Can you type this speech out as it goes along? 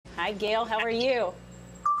Hi, Gail. How are you?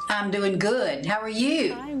 I'm doing good. How are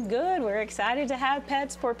you? I'm good. We're excited to have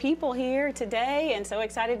Pets for People here today, and so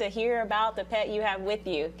excited to hear about the pet you have with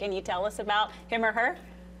you. Can you tell us about him or her?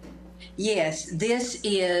 Yes, this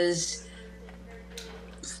is,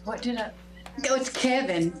 what did I, oh, it's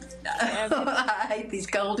Kevin. Kevin. I hate these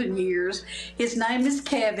golden years. His name is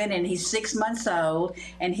Kevin, and he's 6 months old,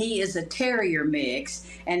 and he is a terrier mix,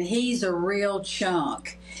 and he's a real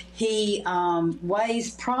chunk. He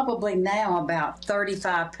weighs probably now about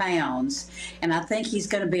 35 pounds, and I think he's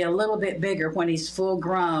going to be a little bit bigger when he's full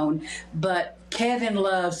grown, but Kevin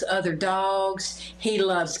loves other dogs. He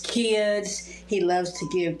loves kids. He loves to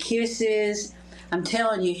give kisses. I'm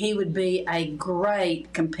telling you, he would be a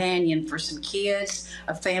great companion for some kids,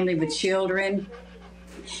 a family with children.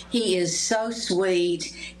 He is so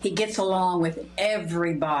sweet. He gets along with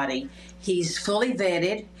everybody. He's fully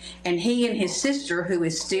vetted, and he and his sister, who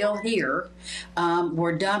is still here,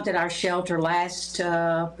 were dumped at our shelter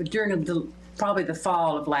during probably the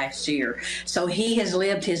fall of last year. So he has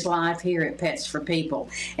lived his life here at Pets for People,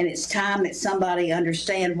 and it's time that somebody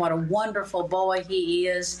understand what a wonderful boy he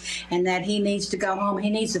is, and that he needs to go home.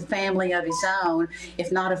 He needs a family of his own,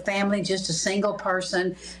 if not a family, just a single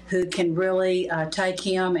person who can really take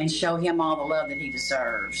him and show him all the love that he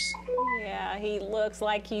deserves. Yeah, he looks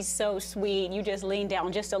like he's so sweet. You just leaned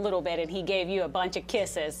down just a little bit and he gave you a bunch of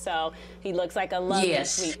kisses, so he looks like a lovely,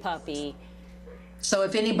 Yes. sweet puppy. So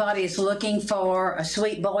if anybody is looking for a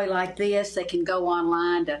sweet boy like this, they can go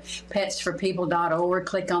online to petsforpeople.org,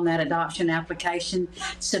 click on that adoption application,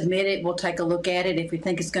 submit it. We'll take a look at it. If we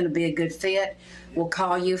think it's going to be a good fit, we'll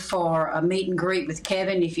call you for a meet and greet with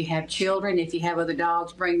Kevin. If you have children, if you have other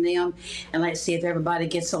dogs, bring them, and let's see if everybody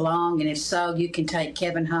gets along. And if so, you can take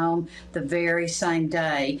Kevin home the very same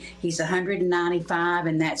day. He's 195,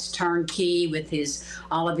 and that's turnkey with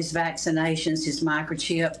all of his vaccinations, his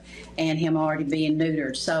microchip, and him already being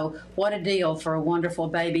neutered. So what a deal for a wonderful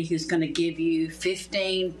baby who's going to give you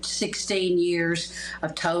 15, 16 years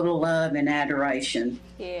of total love and adoration.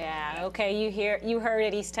 Yeah, okay, you heard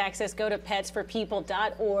it, East Texas. Go to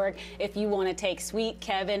petsforpeople.org if you want to take sweet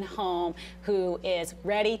Kevin home, who is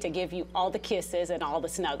ready to give you all the kisses and all the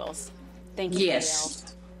snuggles. Thank you, Yes.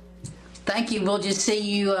 Gail. Thank you. We'll just see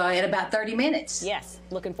you in about 30 minutes. Yes,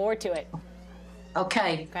 looking forward to it.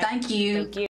 Okay. Thank you. Thank you.